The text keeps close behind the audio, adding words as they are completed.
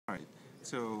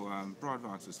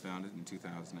Broadvox was founded in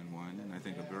 2001, and I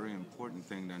think a very important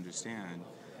thing to understand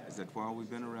is that while we've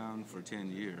been around for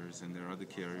 10 years, and there are other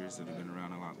carriers that have been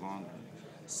around a lot longer,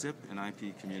 SIP and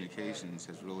IP communications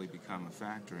has really become a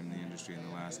factor in the industry in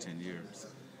the last 10 years.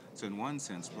 So in one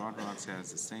sense, Broadvox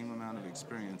has the same amount of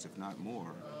experience, if not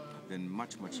more, than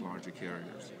much, much larger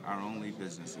carriers. Our only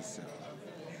business is SIP.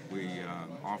 We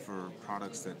offer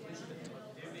products that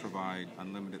provide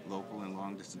unlimited local and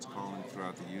long-distance calling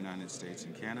throughout the United States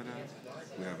and Canada.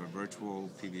 We have a virtual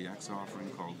PBX offering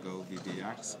called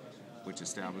GoVBX, which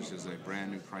establishes a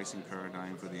brand new pricing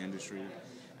paradigm for the industry,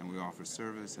 and we offer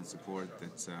service and support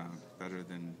that's better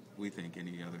than we think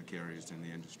any other carriers in the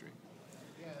industry.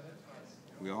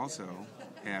 We also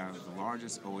have the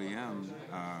largest OEM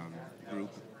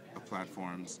group of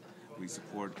platforms. We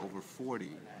support over 40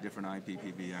 different IP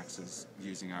PBXs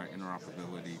using our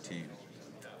interoperability team.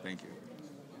 Thank you.